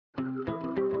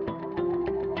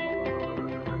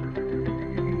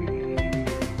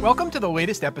Welcome to the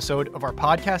latest episode of our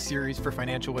podcast series for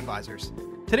financial advisors.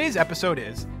 Today's episode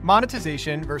is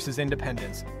Monetization versus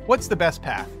Independence. What's the best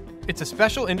path? It's a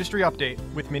special industry update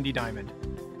with Mindy Diamond.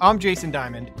 I'm Jason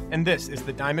Diamond, and this is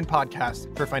the Diamond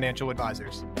Podcast for financial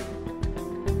advisors.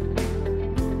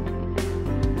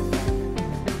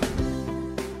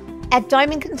 At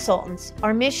Diamond Consultants,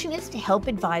 our mission is to help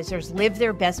advisors live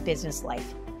their best business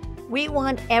life. We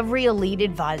want every elite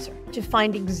advisor to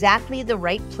find exactly the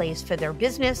right place for their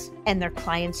business and their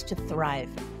clients to thrive,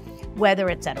 whether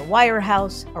it's at a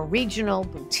wirehouse, a regional,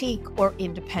 boutique, or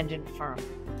independent firm.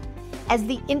 As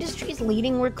the industry's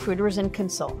leading recruiters and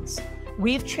consultants,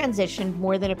 we've transitioned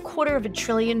more than $250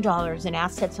 billion in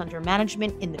assets under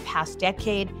management in the past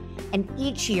decade, and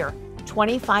each year,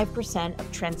 25% of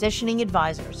transitioning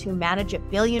advisors who manage $1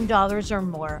 billion or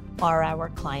more are our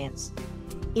clients.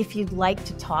 If you'd like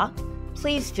to talk,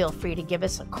 please feel free to give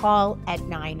us a call at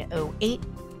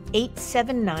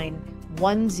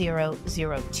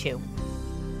 908-879-1002.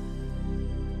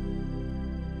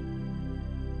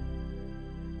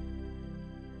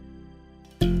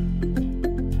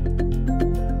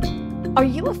 Are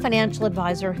you a financial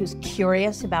advisor who's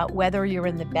curious about whether you're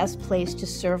in the best place to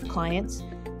serve clients,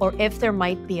 or if there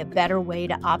might be a better way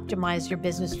to optimize your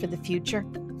business for the future?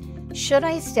 Should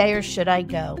I Stay or Should I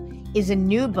Go is a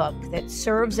new book that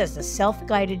serves as a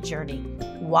self-guided journey,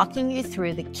 walking you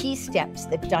through the key steps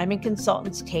that Diamond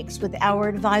Consultants takes with our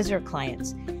advisor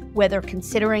clients, whether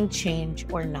considering change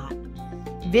or not.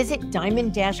 Visit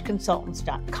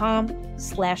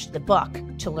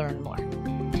diamond-consultants.com/thebook to learn more.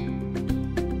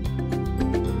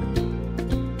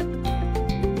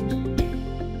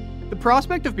 The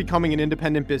prospect of becoming an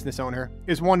independent business owner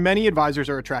is one many advisors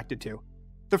are attracted to.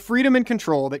 The freedom and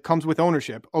control that comes with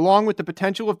ownership, along with the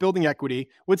potential of building equity,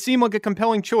 would seem like a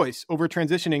compelling choice over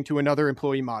transitioning to another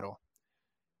employee model.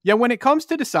 Yet when it comes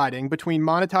to deciding between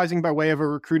monetizing by way of a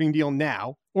recruiting deal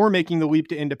now or making the leap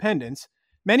to independence,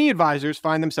 many advisors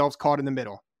find themselves caught in the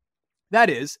middle. That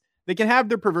is, they can have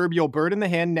their proverbial bird in the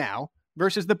hand now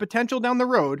versus the potential down the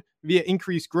road via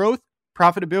increased growth,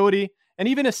 profitability, and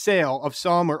even a sale of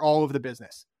some or all of the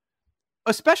business.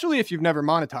 Especially if you've never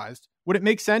monetized, would it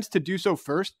make sense to do so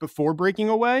first before breaking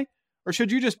away? Or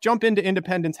should you just jump into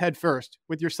independence head first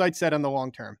with your sights set on the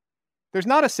long term? There's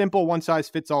not a simple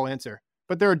one-size-fits-all answer,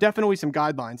 but there are definitely some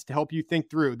guidelines to help you think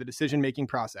through the decision-making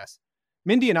process.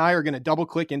 Mindy and I are going to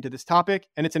double-click into this topic,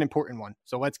 and it's an important one,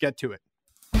 so let's get to it.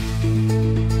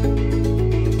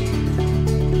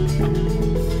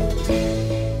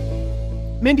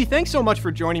 Mindy, thanks so much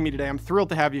for joining me today. I'm thrilled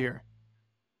to have you here.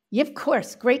 Yeah, of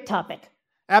course. Great topic.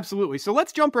 Absolutely. So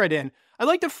let's jump right in. I'd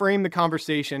like to frame the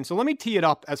conversation, so let me tee it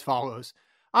up as follows.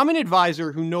 I'm an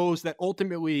advisor who knows that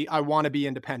ultimately I want to be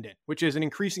independent, which is an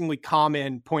increasingly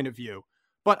common point of view.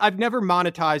 But I've never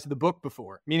monetized the book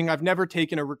before, meaning I've never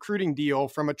taken a recruiting deal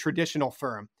from a traditional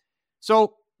firm.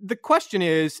 So the question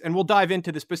is, and we'll dive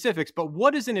into the specifics, but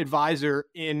what is an advisor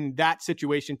in that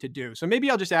situation to do? So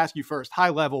maybe I'll just ask you first,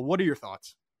 high level, what are your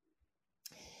thoughts?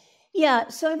 Yeah,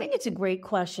 so I think it's a great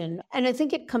question. And I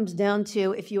think it comes down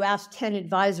to, if you ask 10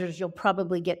 advisors, you'll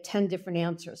probably get 10 different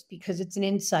answers because it's an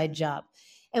inside job.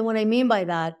 And what I mean by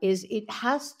that is it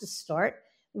has to start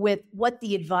with what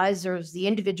the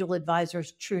individual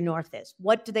advisors' true north is.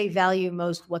 What do they value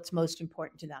most? What's most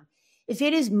important to them? If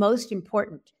it is most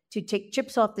important to take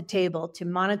chips off the table to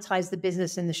monetize the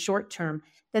business in the short term,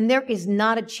 then there is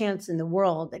not a chance in the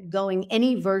world that going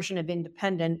any version of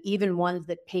independent, even ones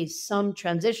that pays some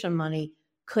transition money,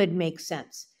 could make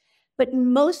sense. But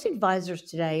most advisors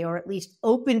today are at least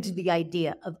open to the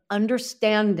idea of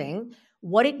understanding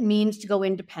what it means to go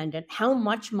independent, how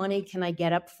much money can I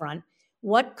get up front,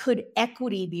 what could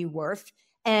equity be worth,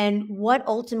 and what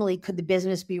ultimately could the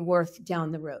business be worth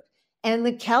down the road. And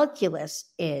the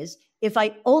calculus is, if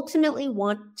I ultimately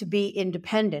want to be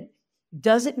independent,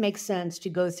 does it make sense to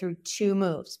go through two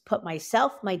moves? Put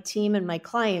myself, my team, and my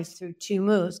clients through two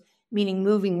moves, meaning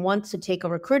moving once to take a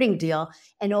recruiting deal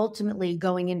and ultimately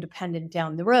going independent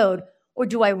down the road? Or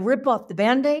do I rip off the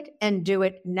Band-Aid and do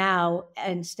it now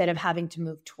instead of having to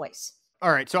move twice?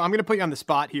 All right, so I'm going to put you on the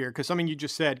spot here because something you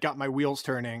just said got my wheels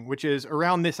turning, which is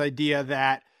around this idea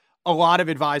that a lot of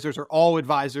advisors, or all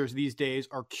advisors these days,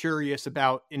 are curious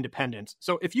about independence.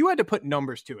 So if you had to put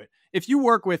numbers to it, if you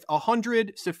work with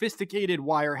 100 sophisticated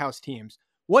wirehouse teams,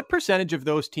 what percentage of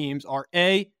those teams are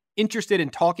A, interested in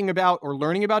talking about or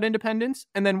learning about independence?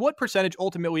 And then what percentage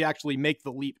ultimately actually make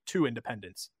the leap to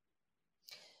independence?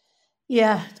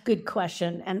 Yeah, good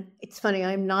question. And it's funny,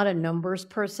 I'm not a numbers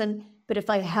person, but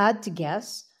if I had to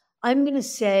guess, I'm going to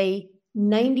say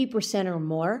 90% or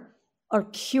more are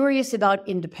curious about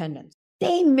independence.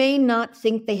 They may not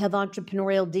think they have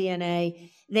entrepreneurial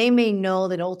DNA. They may know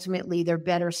that ultimately they're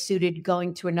better suited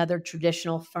going to another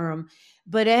traditional firm,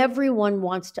 but everyone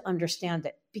wants to understand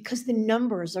it because the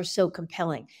numbers are so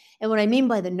compelling. And what I mean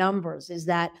by the numbers is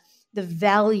that the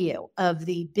value of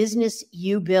the business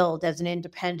you build as an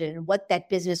independent and what that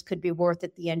business could be worth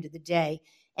at the end of the day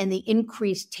and the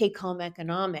increased take-home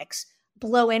economics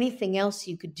blow anything else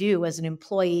you could do as an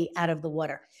employee out of the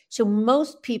water. So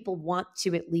most people want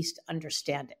to at least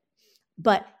understand it.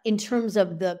 But in terms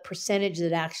of the percentage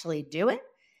that actually do it,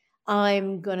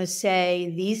 I'm going to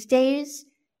say these days,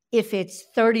 if it's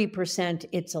 30%,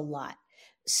 it's a lot.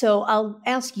 So I'll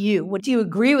ask you, what do you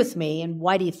agree with me and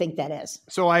why do you think that is?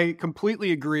 So I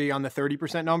completely agree on the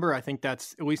 30% number. I think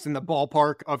that's at least in the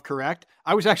ballpark of correct.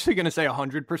 I was actually going to say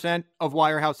 100% of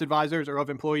wirehouse advisors or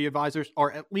of employee advisors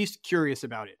are at least curious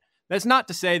about it. That's not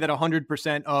to say that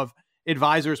 100% of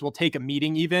advisors will take a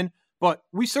meeting even, but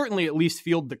we certainly at least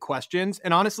field the questions.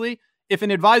 And honestly, if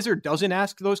an advisor doesn't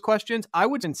ask those questions, I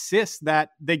would insist that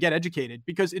they get educated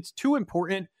because it's too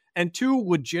important and too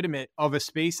legitimate of a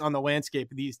space on the landscape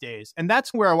these days. And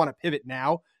that's where I want to pivot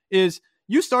now is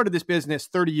you started this business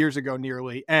 30 years ago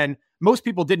nearly, and most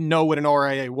people didn't know what an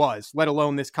RIA was, let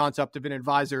alone this concept of an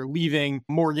advisor leaving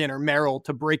Morgan or Merrill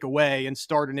to break away and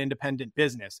start an independent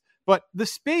business. But the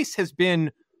space has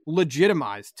been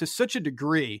legitimized to such a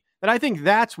degree that I think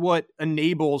that's what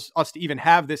enables us to even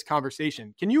have this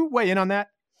conversation. Can you weigh in on that?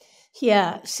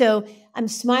 Yeah. So I'm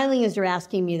smiling as you're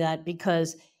asking me that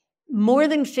because more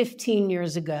than 15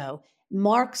 years ago,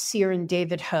 Mark Sear and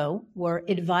David Ho were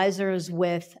advisors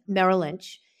with Merrill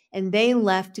Lynch, and they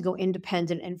left to go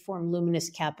independent and form Luminous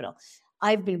Capital.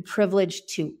 I've been privileged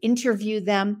to interview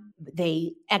them.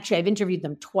 I've interviewed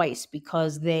them twice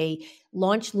because they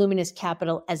launched Luminous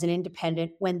Capital as an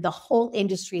independent when the whole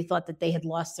industry thought that they had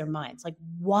lost their minds. Like,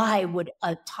 why would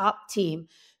a top team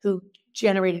who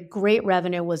generated great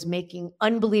revenue, was making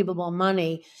unbelievable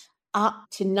money,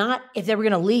 to not, if they were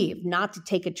going to leave, not to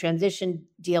take a transition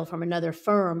deal from another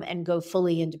firm and go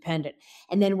fully independent.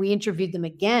 And then we interviewed them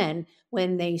again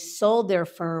when they sold their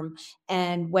firm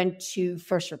and went to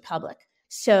First Republic.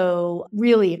 So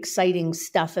really exciting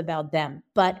stuff about them,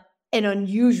 but an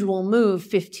unusual move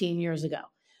 15 years ago.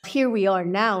 Here we are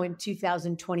now in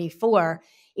 2024.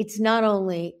 It's not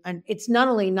only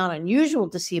not unusual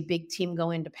to see a big team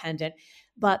go independent,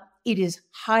 but it is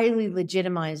highly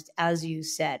legitimized, as you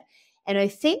said. And I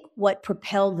think what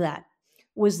propelled that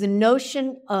was the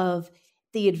notion of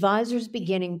the advisors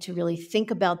beginning to really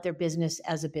think about their business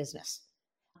as a business.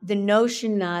 The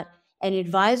notion that an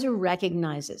advisor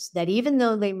recognizes that even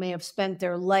though they may have spent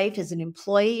their life as an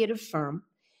employee at a firm,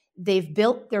 they've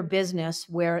built their business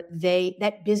where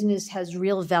that business has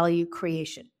real value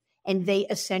creation. And they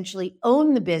essentially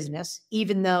own the business,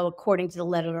 even though, according to the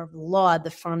letter of the law, the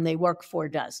firm they work for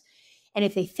does. And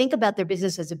if they think about their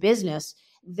business as a business,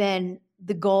 then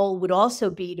the goal would also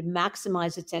be to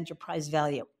maximize its enterprise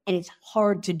value. And it's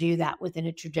hard to do that within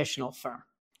a traditional firm.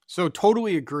 So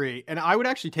totally agree. And I would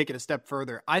actually take it a step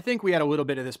further. I think we had a little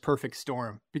bit of this perfect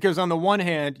storm because on the one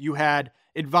hand, you had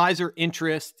advisor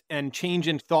interest and change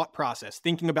in thought process,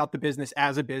 thinking about the business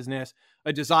as a business,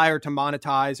 a desire to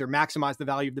monetize or maximize the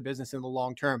value of the business in the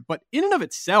long term. But in and of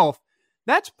itself,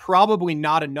 that's probably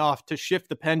not enough to shift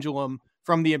the pendulum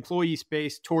from the employee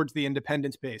space towards the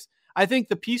independent space. I think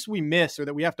the piece we miss or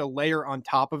that we have to layer on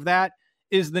top of that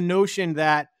is the notion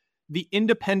that the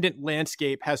independent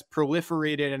landscape has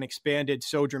proliferated and expanded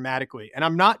so dramatically. And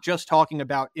I'm not just talking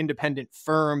about independent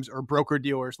firms or broker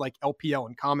dealers like LPL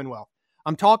and Commonwealth.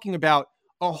 I'm talking about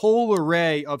a whole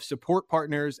array of support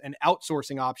partners and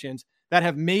outsourcing options that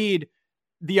have made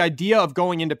the idea of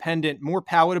going independent more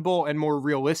palatable and more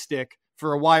realistic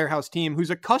for a wirehouse team who's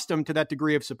accustomed to that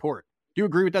degree of support. Do you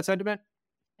agree with that sentiment?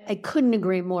 I couldn't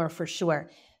agree more for sure,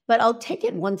 but I'll take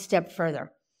it one step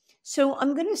further. So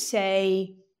I'm going to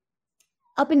say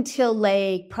up until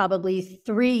probably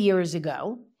 3 years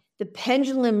ago, the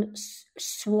pendulum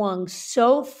swung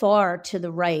so far to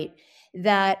the right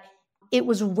that it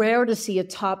was rare to see a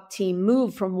top team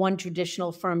move from one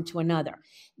traditional firm to another,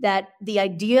 that the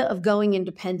idea of going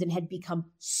independent had become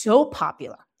so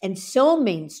popular and so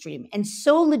mainstream and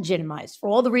so legitimized for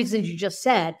all the reasons you just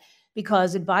said,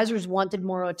 because advisors wanted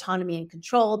more autonomy and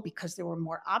control, because there were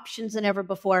more options than ever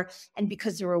before, and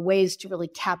because there were ways to really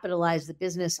capitalize the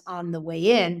business on the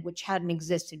way in, which hadn't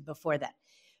existed before that.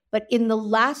 But in the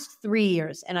last 3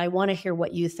 years, and I want to hear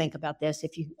what you think about this,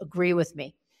 if you agree with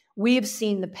me, we have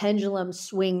seen the pendulum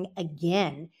swing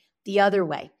again the other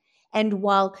way. And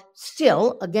while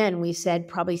still, again, we said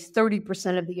probably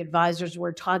 30% of the advisors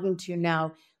we're talking to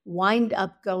now wind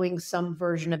up going some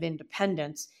version of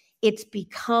independence, it's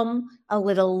become a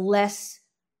little less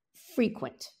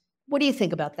frequent. What do you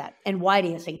think about that? And why do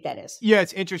you think that is? Yeah,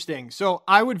 it's interesting. So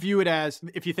I would view it as,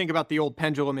 if you think about the old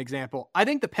pendulum example, I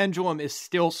think the pendulum is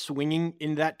still swinging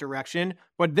in that direction,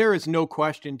 but there is no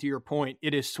question, to your point,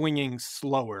 it is swinging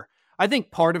slower. I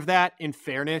think part of that, in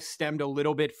fairness, stemmed a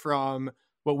little bit from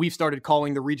what we've started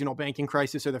calling the regional banking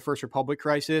crisis or the First Republic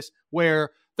crisis, where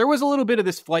there was a little bit of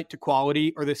this flight to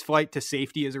quality or this flight to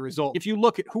safety as a result. If you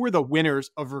look at who were the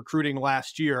winners of recruiting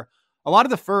last year, a lot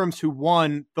of the firms who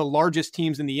won the largest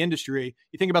teams in the industry,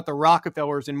 you think about the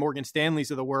Rockefellers and Morgan Stanleys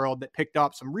of the world that picked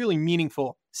up some really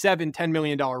meaningful $7-10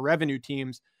 million revenue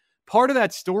teams. Part of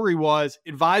that story was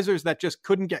advisors that just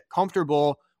couldn't get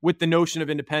comfortable with the notion of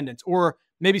independence, or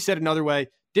maybe said another way,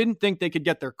 didn't think they could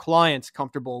get their clients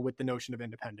comfortable with the notion of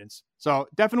independence. So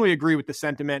definitely agree with the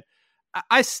sentiment.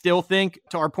 I still think,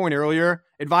 to our point earlier,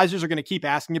 advisors are going to keep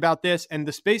asking about this, and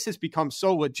the space has become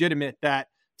so legitimate that,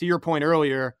 to your point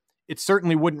earlier, it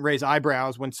certainly wouldn't raise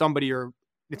eyebrows when somebody, or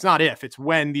it's not if, it's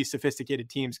when these sophisticated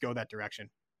teams go that direction.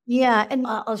 Yeah, and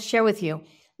I'll share with you,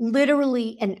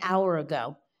 literally an hour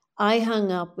ago, I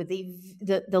hung up with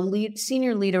the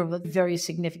senior leader of a very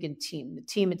significant team. The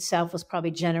team itself was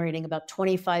probably generating about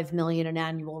 25 million in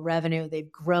annual revenue.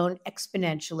 They've grown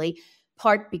exponentially,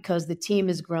 part because the team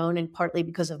has grown and partly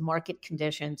because of market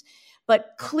conditions,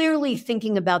 but clearly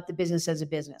thinking about the business as a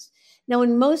business. Now,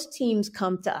 when most teams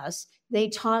come to us, they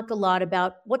talk a lot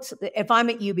about if I'm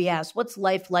at UBS, what's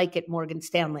life like at Morgan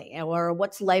Stanley, or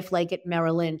what's life like at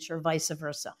Merrill Lynch, or vice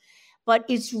versa. But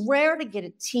it's rare to get a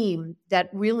team that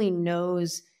really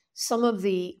knows some of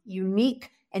the unique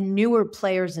and newer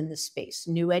players in the space.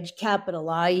 New Edge Capital,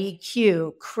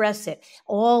 IEQ, Crescent,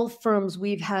 all firms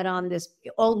we've had on this,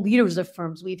 all leaders of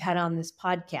firms we've had on this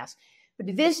podcast.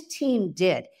 But this team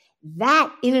did.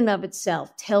 That in and of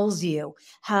itself tells you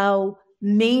how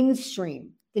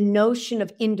mainstream the notion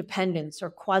of independence, or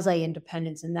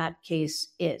quasi-independence in that case,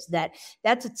 is.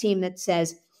 That's a team that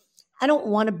says, I don't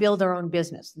want to build our own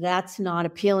business. That's not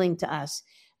appealing to us.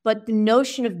 But the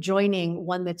notion of joining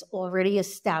one that's already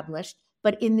established,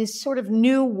 but in this sort of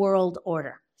new world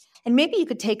order. And maybe you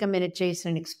could take a minute,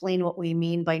 Jason, and explain what we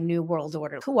mean by new world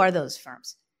order. Who are those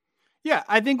firms? Yeah,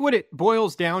 I think what it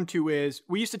boils down to is,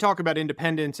 we used to talk about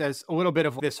independence as a little bit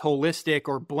of this holistic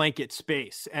or blanket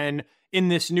space. And in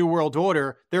this new world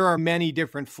order, there are many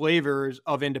different flavors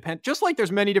of independent, just like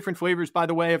there's many different flavors, by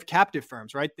the way, of captive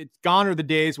firms, right? It's gone are the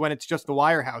days when it's just the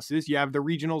wirehouses. You have the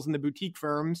regionals and the boutique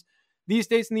firms. These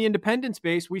days in the independent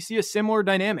space, we see a similar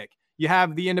dynamic. You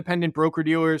have the independent broker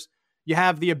dealers. You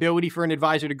have the ability for an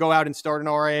advisor to go out and start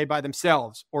an RIA by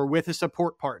themselves or with a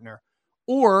support partner,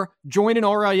 or join an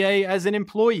RIA as an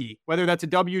employee, whether that's a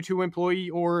W-2 employee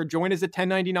or join as a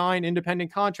 1099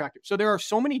 independent contractor. So there are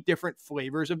so many different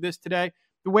flavors of this today.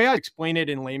 The way I explain it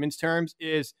in layman's terms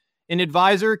is, an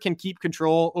advisor can keep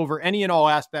control over any and all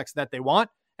aspects that they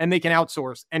want, and they can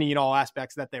outsource any and all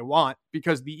aspects that they want,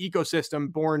 because the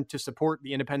ecosystem born to support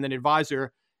the independent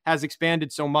advisor has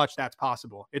expanded so much that's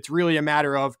possible. It's really a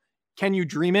matter of, can you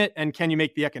dream it and can you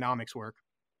make the economics work?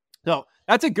 So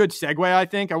that's a good segue, I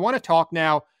think. I want to talk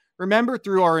now, remember,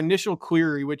 through our initial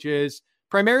query, which is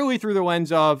primarily through the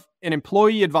lens of an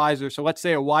employee advisor. So let's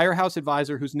say a wirehouse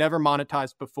advisor who's never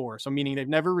monetized before. So meaning they've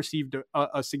never received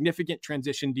a significant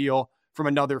transition deal from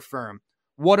another firm.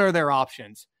 What are their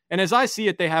options? And as I see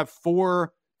it, they have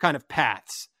four kind of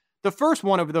paths. The first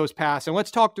one of those paths, and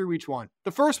let's talk through each one. The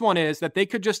first one is that they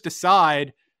could just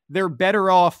decide they're better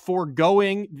off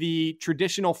foregoing the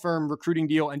traditional firm recruiting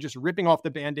deal and just ripping off the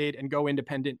Band-Aid and go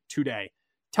independent today.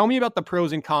 Tell me about the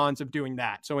pros and cons of doing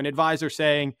that. So an advisor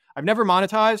saying, I've never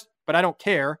monetized, but I don't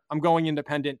care. I'm going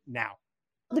independent now.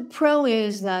 The pro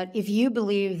is that if you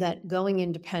believe that going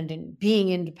independent, being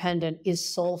independent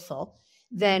is soulful,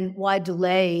 then why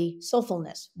delay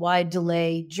soulfulness? Why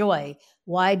delay joy?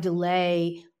 Why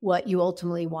delay what you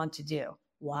ultimately want to do?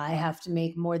 Why have to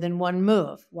make more than one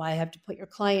move? Why have to put your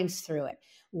clients through it?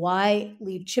 Why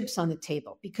leave chips on the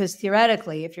table? Because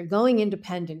theoretically, if you're going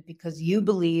independent because you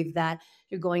believe that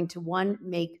you're going to, one,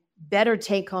 make better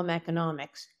take-home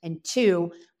economics, and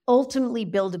two, ultimately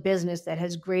build a business that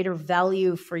has greater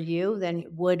value for you than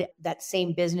would that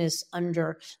same business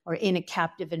under or in a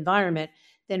captive environment,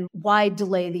 then why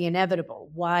delay the inevitable?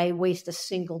 Why waste a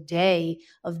single day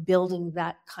of building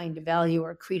that kind of value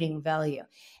or creating value?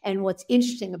 And what's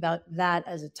interesting about that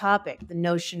as a topic, the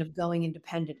notion of going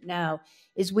independent now,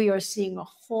 is we are seeing a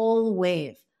whole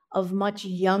wave of much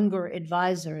younger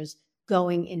advisors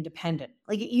going independent.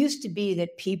 Like, it used to be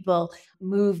that people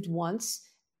moved once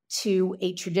to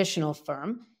a traditional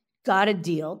firm, got a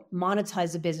deal,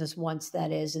 monetize the business once,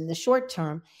 that is, in the short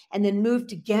term, and then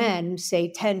moved again,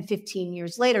 say 10, 15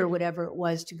 years later, whatever it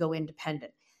was, to go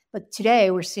independent. But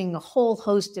today we're seeing a whole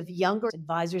host of younger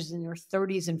advisors in their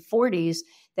 30s and 40s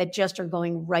that just are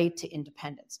going right to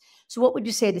independence. So what would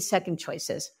you say the second choice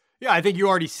is? Yeah, I think you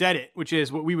already said it, which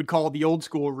is what we would call the old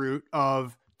school route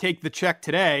of take the check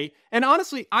today. And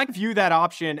honestly, I view that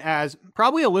option as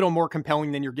probably a little more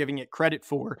compelling than you're giving it credit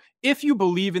for if you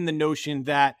believe in the notion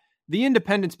that the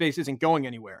independent space isn't going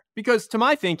anywhere. Because to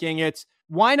my thinking, it's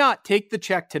why not take the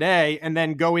check today and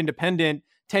then go independent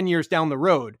 10 years down the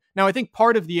road? Now, I think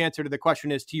part of the answer to the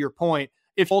question is, to your point,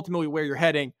 if ultimately where you're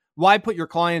heading, why put your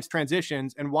clients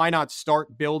transitions and why not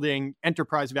start building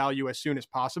enterprise value as soon as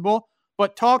possible?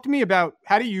 But talk to me about,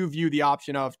 how do you view the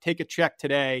option of take a check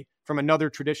today from another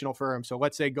traditional firm? So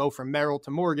let's say go from Merrill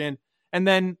to Morgan, and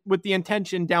then with the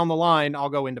intention down the line, I'll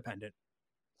go independent.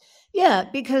 Yeah,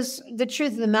 because the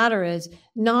truth of the matter is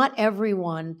not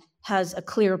everyone has a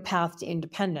clear path to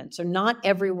independence, or not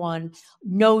everyone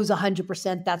knows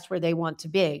 100% that's where they want to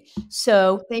be.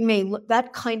 So they may look,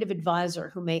 that kind of advisor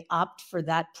who may opt for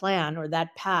that plan or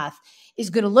that path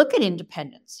is going to look at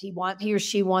independence. He or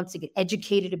she wants to get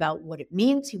educated about what it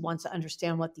means. He wants to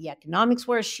understand what the economics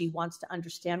were. She wants to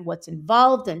understand what's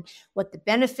involved and what the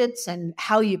benefits and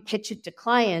how you pitch it to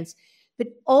clients. But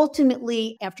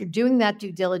ultimately, after doing that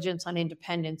due diligence on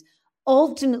independence,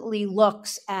 ultimately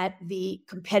looks at the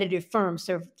competitive firms.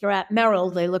 So if they're at Merrill,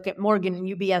 they look at Morgan and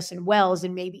UBS and Wells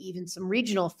and maybe even some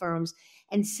regional firms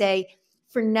and say,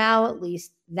 for now at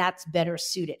least, that's better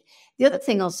suited. The other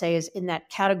thing I'll say is, in that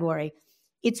category,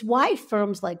 it's why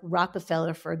firms like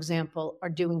Rockefeller, for example, are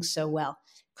doing so well.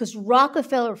 Because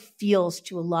Rockefeller feels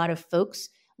to a lot of folks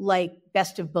like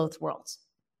best of both worlds.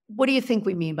 What do you think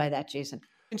we mean by that, Jason?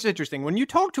 It's interesting. When you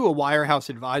talk to a wirehouse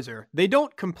advisor, they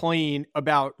don't complain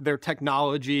about their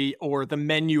technology or the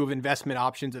menu of investment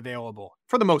options available,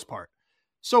 for the most part.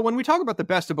 So when we talk about the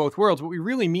best of both worlds, what we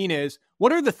really mean is,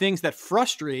 what are the things that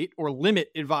frustrate or limit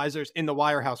advisors in the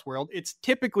wirehouse world? It's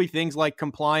typically things like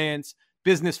compliance,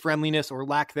 business friendliness or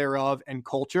lack thereof, and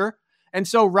culture. And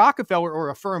so Rockefeller, or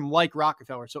a firm like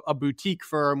Rockefeller, so a boutique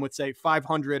firm with, say,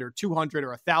 500 or 200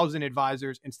 or 1,000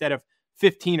 advisors instead of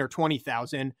 15 or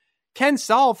 20,000, can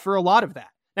solve for a lot of that.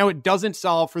 Now, it doesn't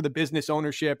solve for the business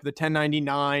ownership, the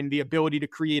 1099, the ability to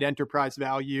create enterprise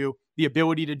value, the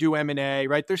ability to do M&A,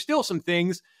 right? There's still some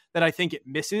things that I think it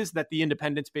misses that the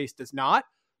independent space does not.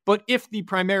 But if the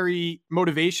primary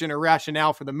motivation or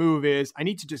rationale for the move is, I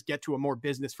need to just get to a more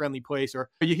business-friendly place, or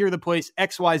you hear the place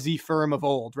XYZ firm of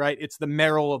old, right? It's the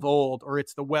Merrill of old, or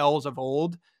it's the Wells of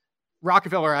old.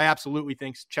 Rockefeller, I absolutely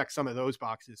think, checks some of those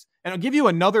boxes. And I'll give you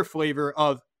another flavor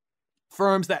of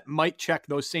firms that might check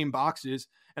those same boxes,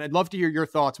 and I'd love to hear your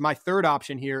thoughts. My third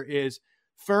option here is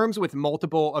firms with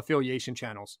multiple affiliation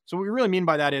channels. So what we really mean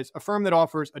by that is a firm that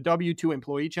offers a W-2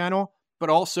 employee channel, but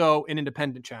also an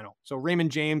independent channel. So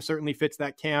Raymond James certainly fits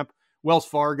that camp. Wells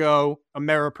Fargo,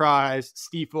 Ameriprise,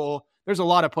 Stifel. There's a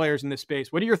lot of players in this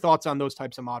space. What are your thoughts on those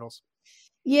types of models?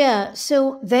 Yeah,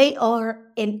 so they are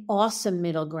an awesome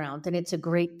middle ground, and it's a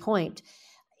great point.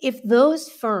 If those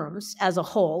firms as a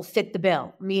whole fit the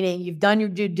bill, meaning you've done your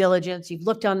due diligence, you've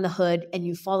looked on the hood, and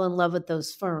you fall in love with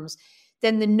those firms,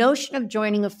 then the notion of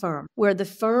joining a firm where the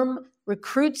firm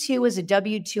recruits you as a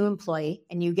W-2 employee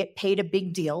and you get paid a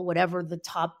big deal, whatever the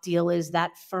top deal is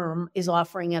that firm is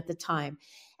offering at the time,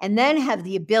 and then have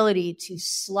the ability to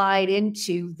slide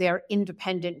into their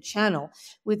independent channel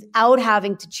without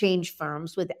having to change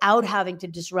firms, without having to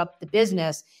disrupt the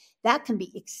business, that can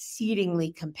be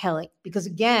exceedingly compelling because,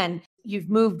 again,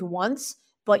 you've moved once,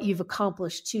 but you've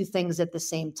accomplished two things at the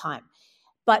same time.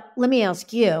 But let me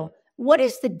ask you, what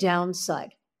is the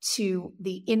downside to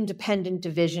the independent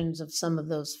divisions of some of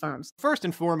those firms? First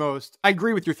and foremost, I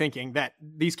agree with your thinking that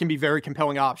these can be very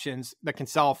compelling options that can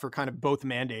solve for kind of both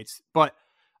mandates. But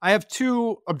I have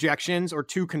two objections or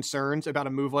two concerns about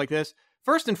a move like this.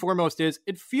 First and foremost is,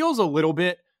 it feels a little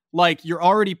bit like you're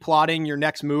already plotting your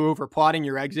next move or plotting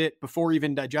your exit before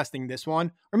even digesting this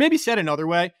one. Or maybe said another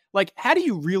way, like, how do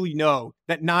you really know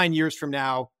that 9 years from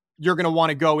now, you're going to want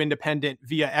to go independent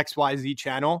via XYZ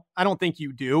channel? I don't think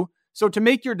you do. So to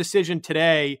make your decision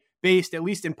today based at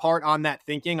least in part on that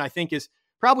thinking, I think is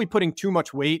probably putting too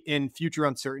much weight in future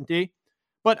uncertainty.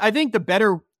 But I think the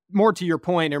better, more to your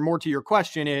point or more to your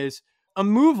question, is a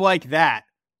move like that.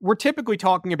 We're typically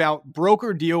talking about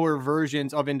broker-dealer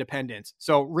versions of independence.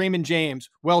 So Raymond James,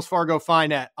 Wells Fargo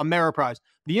Finet, Ameriprise,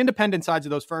 the independent sides of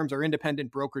those firms are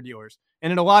independent broker-dealers.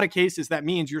 And in a lot of cases, that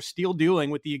means you're still dealing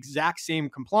with the exact same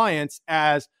compliance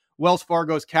as Wells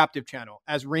Fargo's captive channel,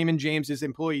 as Raymond James's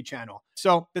employee channel.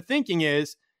 So the thinking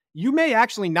is, you may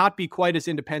actually not be quite as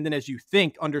independent as you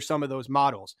think under some of those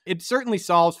models. It certainly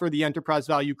solves for the enterprise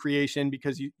value creation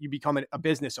because you become a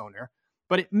business owner,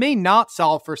 but it may not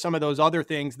solve for some of those other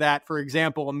things that, for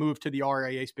example, a move to the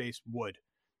RIA space would.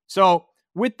 So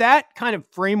with that kind of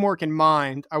framework in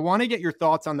mind, I want to get your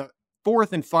thoughts on the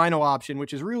fourth and final option,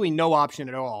 which is really no option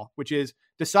at all, which is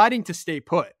deciding to stay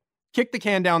put, kick the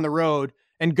can down the road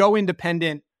and go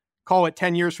independent, call it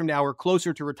 10 years from now or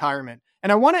closer to retirement.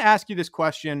 And I want to ask you this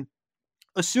question,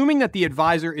 assuming that the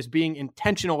advisor is being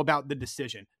intentional about the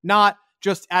decision, not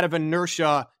just out of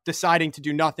inertia deciding to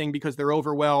do nothing because they're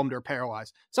overwhelmed or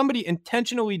paralyzed. Somebody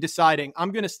intentionally deciding,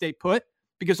 I'm going to stay put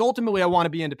because ultimately I want to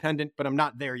be independent, but I'm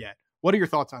not there yet. What are your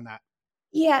thoughts on that?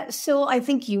 Yeah, so I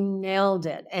think you nailed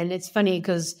it. And it's funny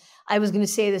because I was going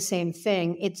to say the same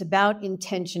thing. It's about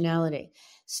intentionality.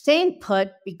 Staying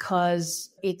put because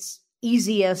it's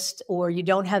easiest or you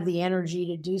don't have the energy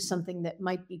to do something that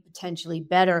might be potentially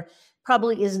better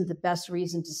probably isn't the best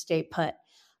reason to stay put.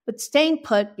 But staying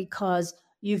put because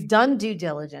you've done due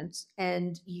diligence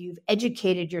and you've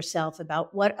educated yourself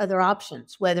about what other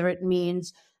options, whether it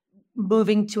means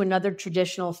moving to another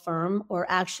traditional firm or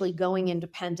actually going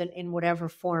independent in whatever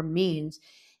form means.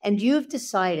 And you've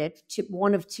decided to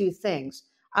one of two things.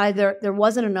 Either there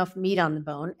wasn't enough meat on the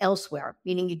bone elsewhere,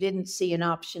 meaning you didn't see an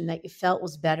option that you felt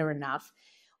was better enough,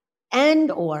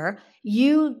 and or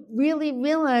you really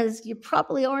realize you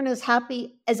probably aren't as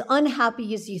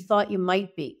unhappy as you thought you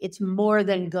might be. It's more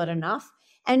than good enough.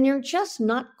 And you're just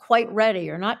not quite ready.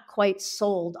 You're not quite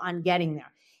sold on getting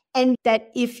there. And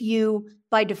that if you,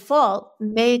 by default,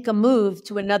 make a move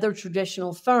to another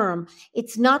traditional firm,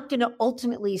 it's not going to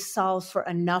ultimately solve for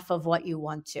enough of what you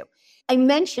want to. I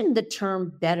mentioned the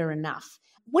term better enough.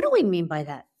 What do we mean by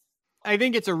that? I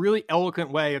think it's a really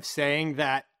eloquent way of saying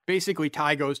that basically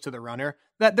tie goes to the runner,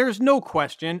 that there's no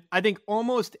question. I think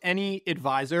almost any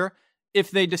advisor,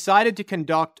 if they decided to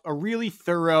conduct a really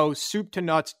thorough soup to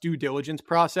nuts due diligence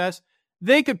process,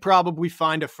 they could probably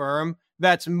find a firm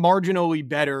that's marginally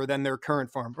better than their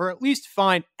current firm, or at least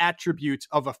find attributes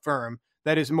of a firm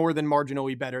that is more than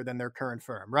marginally better than their current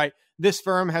firm, right? This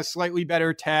firm has slightly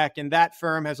better tech, and that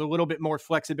firm has a little bit more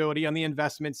flexibility on the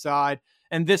investment side.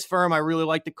 And this firm, I really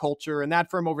like the culture, and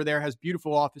that firm over there has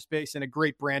beautiful office space and a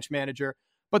great branch manager.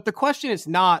 But the question is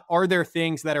not, are there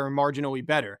things that are marginally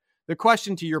better? The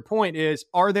question, to your point, is,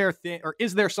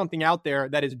 is there something out there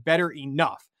that is better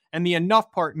enough? And the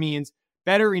enough part means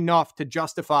better enough to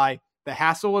justify the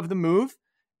hassle of the move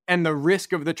and the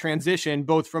risk of the transition,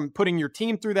 both from putting your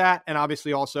team through that and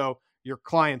obviously also your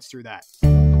clients through that.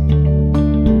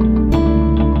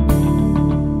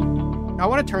 I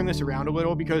want to turn this around a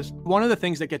little because one of the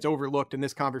things that gets overlooked in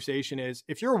this conversation is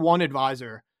if you're one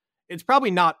advisor, it's probably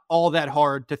not all that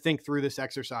hard to think through this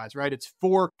exercise, right? It's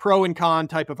 4 pro and con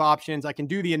type of options. I can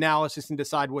do the analysis and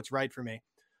decide what's right for me.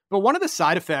 But one of the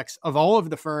side effects of all of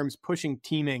the firms pushing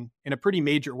teaming in a pretty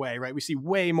major way, right? We see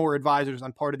way more advisors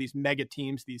on part of these mega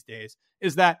teams these days,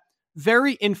 is that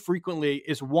very infrequently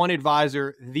is one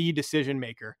advisor the decision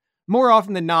maker. More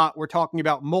often than not, we're talking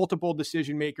about multiple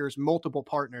decision makers, multiple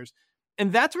partners.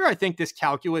 And that's where I think this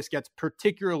calculus gets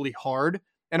particularly hard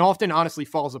and often honestly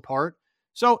falls apart.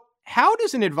 So how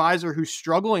does an advisor who's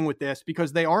struggling with this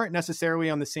because they aren't necessarily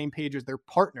on the same page as their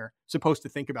partner supposed to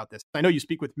think about this? I know you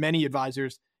speak with many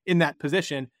advisors in that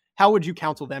position. How would you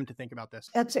counsel them to think about this?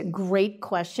 That's a great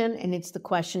question, and it's the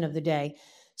question of the day.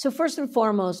 So first and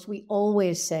foremost, we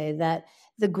always say that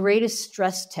the greatest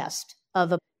stress test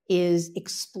is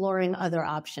exploring other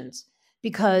options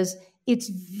because it's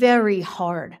very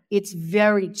hard, it's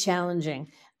very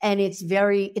challenging, and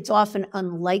it's often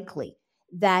unlikely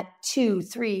that 2,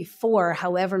 3, 4,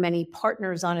 however many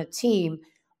partners on a team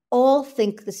all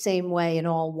think the same way and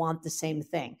all want the same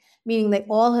thing, meaning they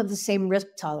all have the same risk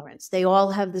tolerance. They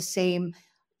all have the same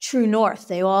true north.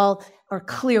 They all are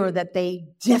clear that they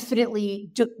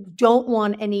definitely don't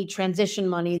want any transition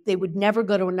money. They would never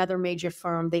go to another major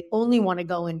firm. They only want to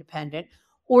go independent,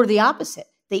 or the opposite.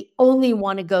 They only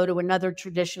want to go to another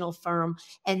traditional firm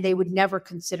and they would never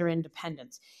consider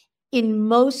independence. In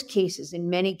most cases, in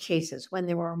many cases, when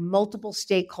there are multiple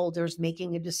stakeholders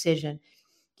making a decision,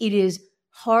 it is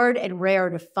hard and rare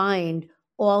to find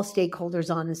all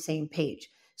stakeholders on the same page.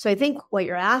 So I think what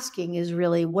you're asking is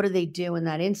really, what do they do in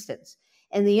that instance?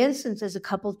 And the instance is a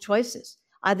couple of choices.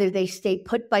 Either they stay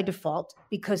put by default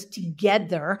because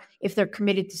together, if they're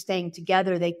committed to staying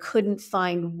together, they couldn't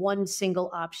find one single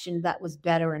option that was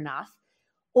better enough,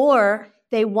 or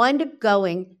they wind up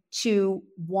going to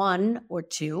one or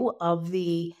two of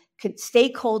the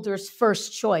stakeholders'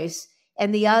 first choice,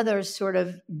 and the others sort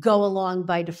of go along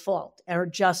by default or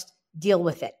just deal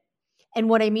with it. And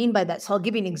what I mean by that, so I'll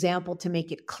give you an example to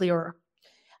make it clearer.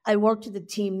 I worked with a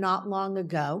team not long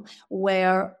ago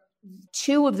where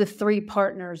 2 of the 3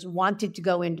 partners wanted to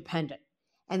go independent.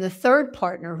 And the third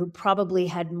partner, who probably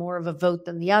had more of a vote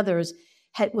than the others,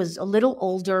 was a little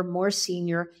older, more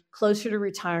senior, closer to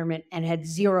retirement, and had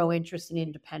zero interest in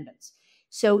independence.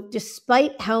 So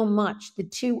despite how much the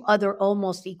 2 other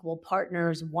almost equal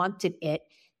partners wanted it,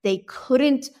 they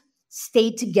couldn't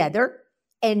stay together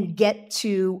and get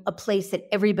to a place that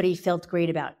everybody felt great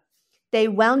about. They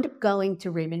wound up going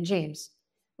to Raymond James.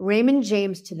 Raymond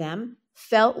James to them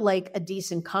felt like a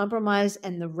decent compromise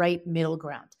and the right middle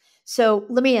ground. So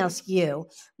let me ask you,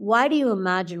 why do you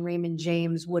imagine Raymond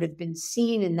James would have been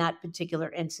seen in that particular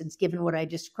instance, given what I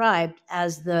described,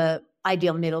 as the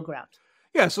ideal middle ground?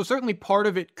 Yeah, so certainly part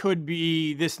of it could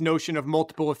be this notion of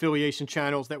multiple affiliation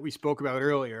channels that we spoke about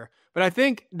earlier. But I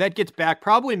think that gets back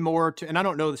probably more to, and I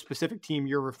don't know the specific team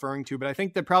you're referring to, but I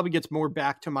think that probably gets more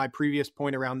back to my previous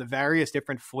point around the various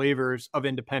different flavors of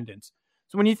independence.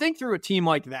 So when you think through a team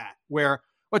like that, where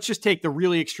let's just take the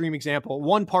really extreme example,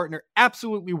 one partner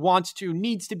absolutely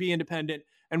needs to be independent,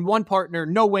 and one partner,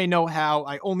 no way, no how,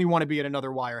 I only want to be at another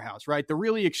wirehouse, right? The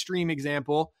really extreme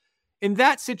example. In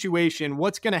that situation,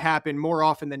 what's going to happen more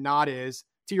often than not is,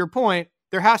 to your point,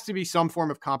 there has to be some form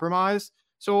of compromise.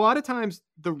 So a lot of times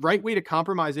the right way to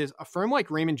compromise is a firm like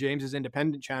Raymond James's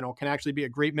independent channel can actually be a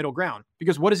great middle ground,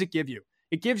 because what does it give you?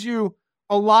 It gives you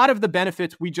a lot of the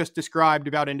benefits we just described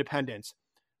about independence.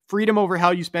 Freedom over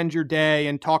how you spend your day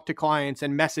and talk to clients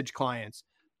and message clients.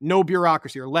 No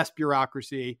bureaucracy or less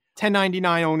bureaucracy,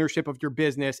 1099 ownership of your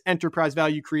business, enterprise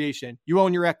value creation. You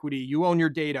own your equity, you own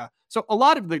your data. So a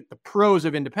lot of the pros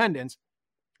of independence,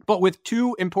 but with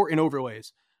 2 important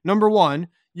overlays. Number 1,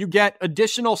 you get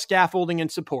additional scaffolding and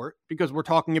support, because we're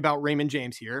talking about Raymond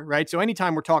James here, right? So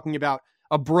anytime we're talking about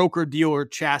a broker dealer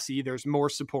chassis, there's more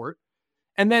support.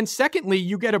 And then secondly,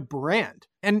 you get a brand.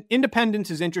 And independence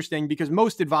is interesting because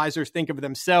most advisors think of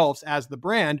themselves as the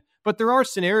brand, but there are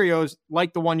scenarios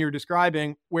like the one you're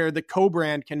describing where the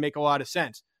co-brand can make a lot of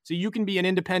sense. So you can be an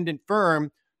independent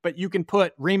firm, but you can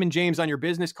put Raymond James on your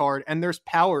business card, and there's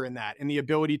power in that, in the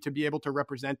ability to be able to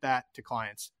represent that to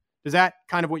clients. Is that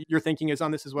kind of what your thinking is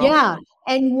on this as well? Yeah.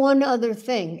 And one other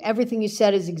thing, everything you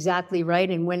said is exactly right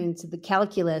and went into the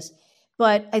calculus.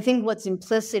 But I think what's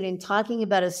implicit in talking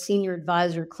about a senior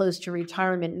advisor close to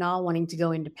retirement not wanting to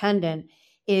go independent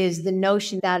is the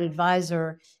notion that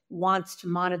advisor wants to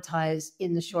monetize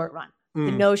in the short run. The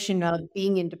notion of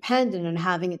being independent and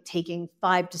having it taking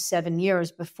 5 to 7 years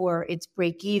before it's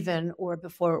break even or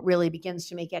before it really begins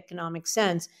to make economic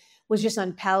sense was just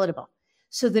unpalatable.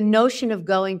 So the notion of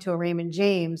going to a Raymond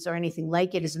James or anything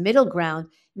like it as a middle ground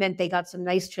meant they got some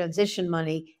nice transition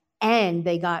money and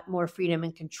they got more freedom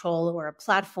and control, or a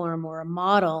platform or a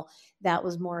model that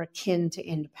was more akin to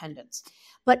independence.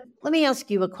 But let me ask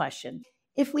you a question.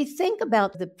 If we think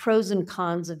about the pros and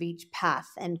cons of each path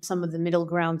and some of the middle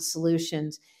ground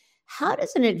solutions, how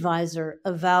does an advisor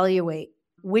evaluate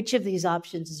which of these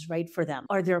options is right for them?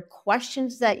 Are there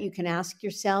questions that you can ask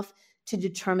yourself to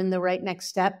determine the right next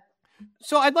step?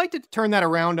 So I'd like to turn that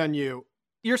around on you.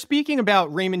 You're speaking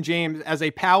about Raymond James as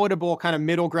a palatable kind of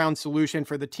middle ground solution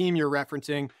for the team you're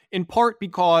referencing, in part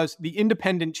because the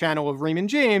independent channel of Raymond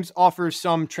James offers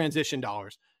some transition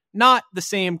dollars. Not the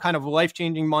same kind of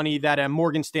life-changing money that a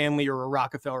Morgan Stanley or a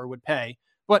Rockefeller would pay,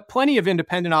 but plenty of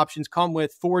independent options come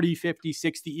with 40, 50,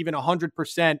 60, even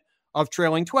 100% of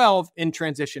trailing 12 in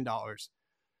transition dollars.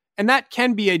 And that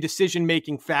can be a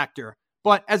decision-making factor.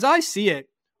 But as I see it,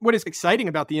 what is exciting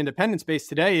about the independent space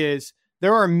today is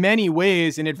there are many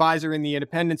ways an advisor in the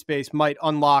independent space might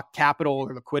unlock capital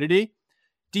or liquidity.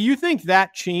 Do you think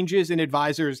that changes an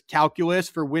advisor's calculus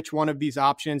for which one of these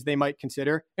options they might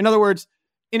consider? In other words,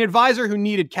 an advisor who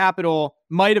needed capital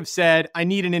might have said, I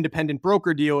need an independent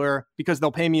broker dealer because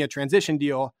they'll pay me a transition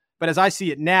deal. But as I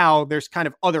see it now, there's kind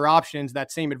of other options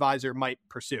that same advisor might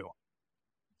pursue.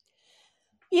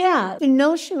 Yeah, the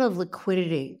notion of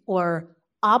liquidity or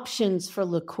options for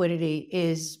liquidity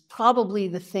is probably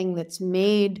the thing that's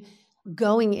made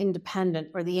going independent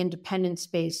or the independent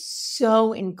space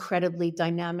so incredibly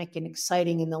dynamic and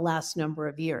exciting in the last number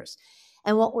of years.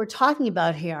 And what we're talking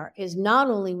about here is not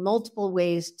only multiple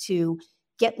ways to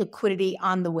get liquidity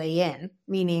on the way in,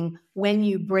 meaning when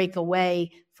you break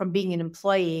away from being an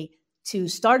employee to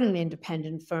start an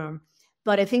independent firm,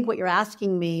 but I think what you're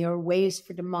asking me are ways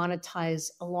for to monetize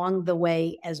along the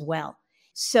way as well.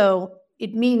 So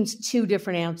it means 2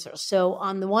 different answers. So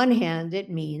on the one hand,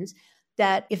 it means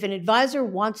that if an advisor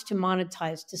wants to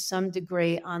monetize to some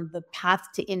degree on the path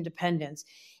to independence,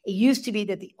 it used to be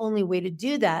that the only way to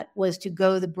do that was to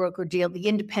go the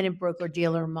independent broker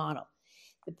dealer model.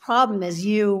 The problem, as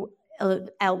you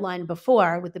outlined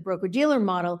before with the broker-dealer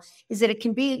model, is that it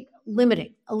can be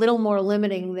limiting, a little more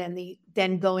limiting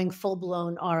than going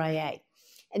full-blown RIA.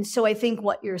 And so I think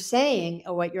what you're saying,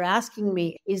 or what you're asking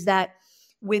me, is that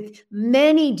with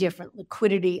many different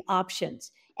liquidity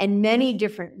options and many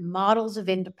different models of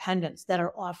independence that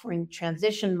are offering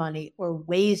transition money or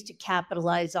ways to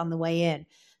capitalize on the way in,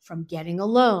 from getting a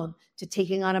loan to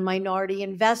taking on a minority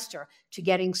investor to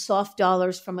getting soft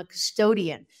dollars from a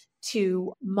custodian,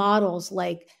 to models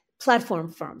like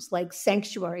platform firms like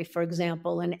Sanctuary, for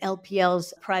example, and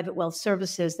LPL's private wealth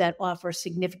services that offer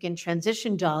significant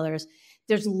transition dollars.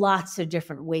 There's lots of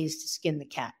different ways to skin the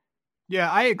cat.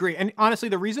 Yeah, I agree. And honestly,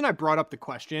 the reason I brought up the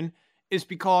question is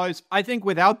because I think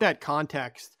without that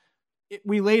context,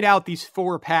 we laid out these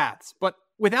 4 paths. But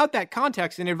without that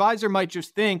context, an advisor might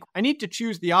just think, I need to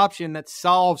choose the option that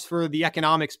solves for the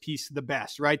economics piece the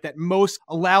best, right? That most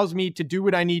allows me to do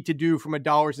what I need to do from a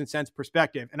dollars and cents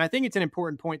perspective. And I think it's an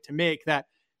important point to make that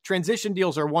transition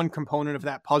deals are one component of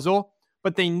that puzzle,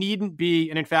 but they needn't be,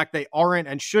 and in fact, they aren't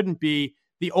and shouldn't be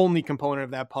the only component of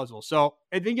that puzzle. So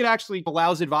I think it actually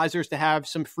allows advisors to have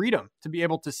some freedom to be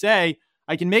able to say,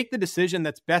 I can make the decision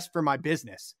that's best for my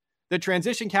business. The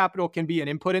transition capital can be an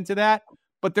input into that,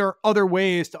 but there are other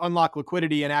ways to unlock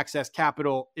liquidity and access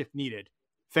capital if needed.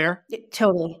 Fair?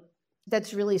 Totally.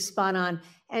 That's really spot on.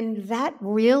 And that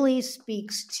really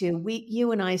speaks to,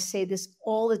 you and I say this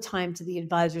all the time to the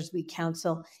advisors we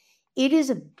counsel. It is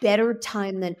a better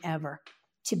time than ever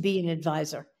to be an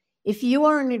advisor. If you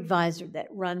are an advisor that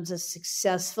runs a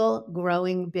successful,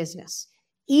 growing business,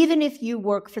 even if you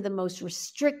work for the most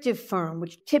restrictive firm,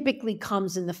 which typically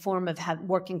comes in the form of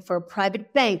working for a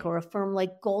private bank or a firm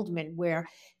like Goldman, where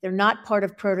they're not part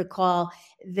of protocol,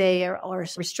 there are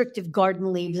restrictive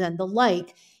garden leaves and the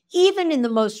like, even in the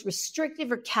most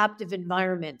restrictive or captive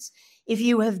environments, if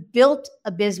you have built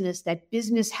a business, that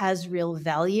business has real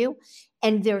value,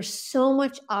 and there's so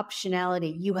much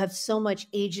optionality, you have so much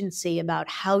agency about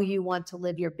how you want to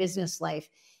live your business life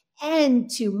and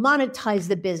to monetize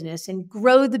the business and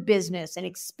grow the business and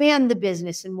expand the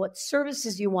business and what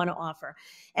services you want to offer.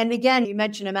 And again, you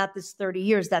mentioned I'm at this 30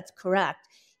 years. That's correct.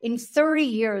 In 30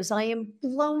 years, I am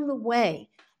blown away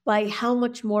by how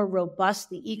much more robust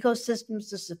the ecosystems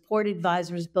to support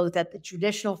advisors, both at the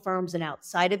traditional firms and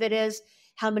outside of it is,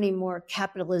 how many more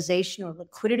capitalization or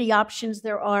liquidity options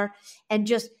there are, and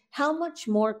just how much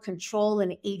more control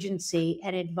and agency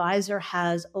an advisor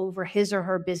has over his or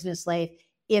her business life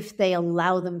if they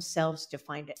allow themselves to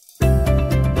find it.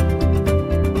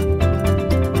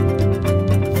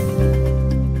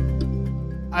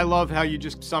 I love how you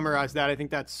just summarized that. I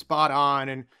think that's spot on.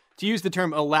 And to use the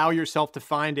term allow yourself to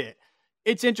find it,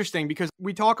 it's interesting because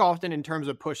we talk often in terms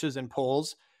of pushes and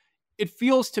pulls. It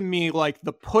feels to me like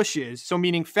the pushes, so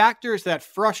meaning factors that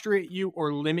frustrate you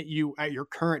or limit you at your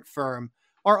current firm,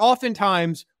 are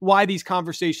oftentimes why these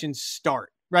conversations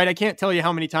start, right? I can't tell you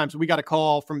how many times we got a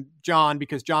call from John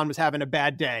because John was having a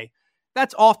bad day.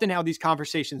 That's often how these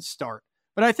conversations start.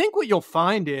 But I think what you'll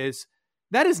find is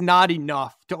that is not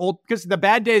enough because the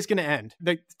bad day is going to end.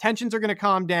 The tensions are going to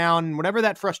calm down, and whatever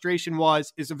that frustration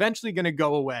was is eventually going to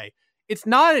go away. It's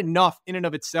not enough in and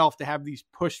of itself to have these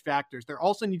push factors. There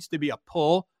also needs to be a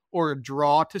pull or a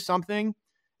draw to something.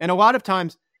 And a lot of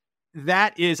times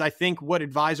that is, I think, what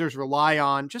advisors rely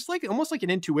on, just like almost like an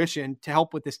intuition to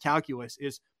help with this calculus,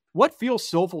 is what feels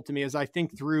soulful to me as I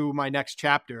think through my next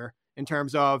chapter in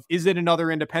terms of, is it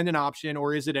another independent option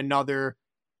or is it another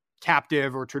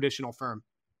captive or traditional firm?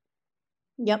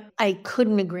 Yep, I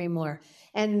couldn't agree more.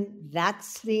 And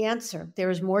that's the answer.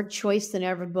 There's more choice than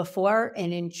ever before.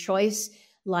 And in choice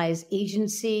lies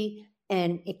agency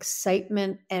and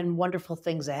excitement and wonderful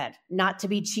things ahead. Not to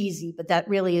be cheesy, but that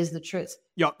really is the truth.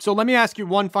 Yep. So let me ask you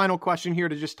one final question here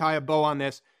to just tie a bow on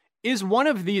this. Is one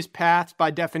of these paths by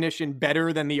definition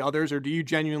better than the others, or do you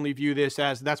genuinely view this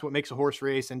as that's what makes a horse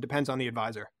race and depends on the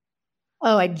advisor?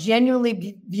 Oh, I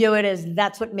genuinely view it as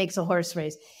that's what makes a horse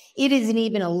race. It isn't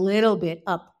even a little bit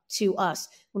up to us.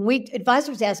 When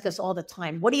advisors ask us all the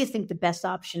time, what do you think the best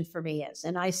option for me is?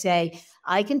 And I say,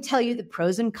 I can tell you the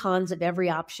pros and cons of every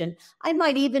option. I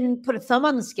might even put a thumb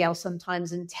on the scale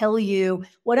sometimes and tell you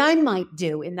what I might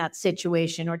do in that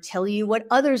situation or tell you what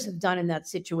others have done in that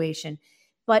situation.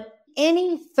 But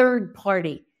any third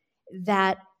party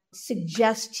that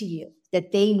suggests to you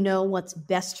that they know what's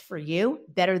best for you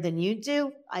better than you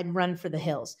do, I'd run for the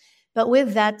hills. But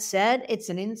with that said, it's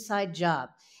an inside job.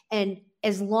 And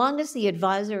as long as the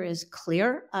advisor is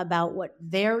clear about what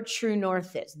their true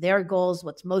north is, their goals,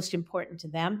 what's most important to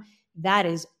them, That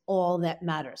is all that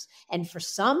matters. And for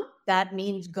some, that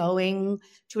means going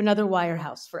to another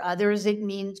wirehouse. For others, it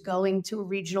means going to a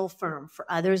regional firm. For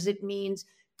others, it means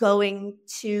going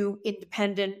to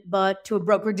independent, but to a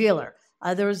broker dealer.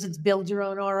 Others, it's build your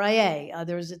own RIA.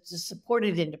 Others, it's a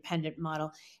supported independent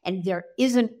model. And there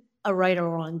isn't a right or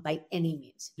wrong by any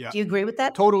means. Yeah. Do you agree with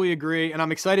that? Totally agree. And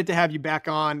I'm excited to have you back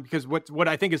on, because what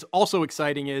I think is also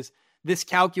exciting is this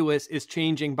calculus is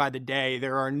changing by the day.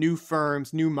 There are new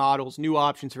firms, new models, new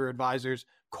options for advisors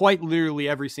quite literally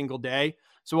every single day.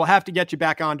 So we'll have to get you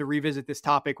back on to revisit this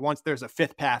topic once there's a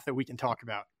fifth path that we can talk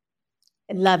about.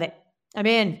 I love it. I'm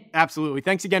in. Absolutely.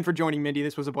 Thanks again for joining, Mindy.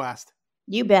 This was a blast.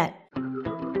 You bet.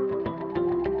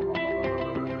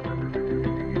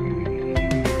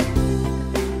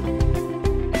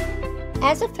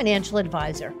 As a financial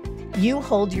advisor, you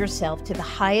hold yourself to the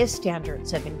highest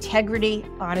standards of integrity,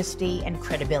 honesty, and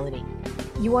credibility.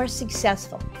 You are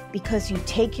successful because you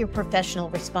take your professional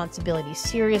responsibilities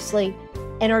seriously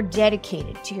and are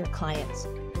dedicated to your clients.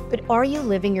 But are you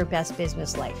living your best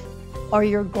business life? Are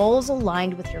your goals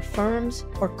aligned with your firm's,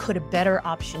 or could a better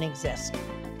option exist?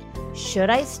 Should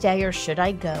I Stay or Should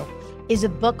I Go is a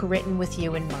book written with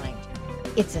you in mind.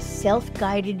 It's a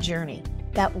self-guided journey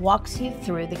that walks you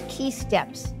through the key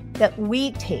steps that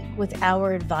we take with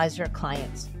our advisor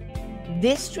clients.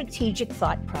 This strategic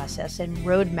thought process and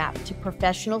roadmap to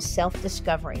professional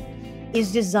self-discovery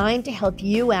is designed to help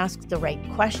you ask the right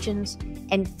questions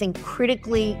and think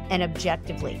critically and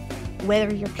objectively,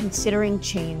 whether you're considering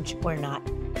change or not.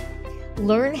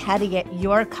 Learn how to get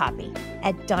your copy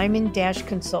at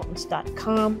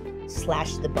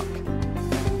diamond-consultants.com/thebook.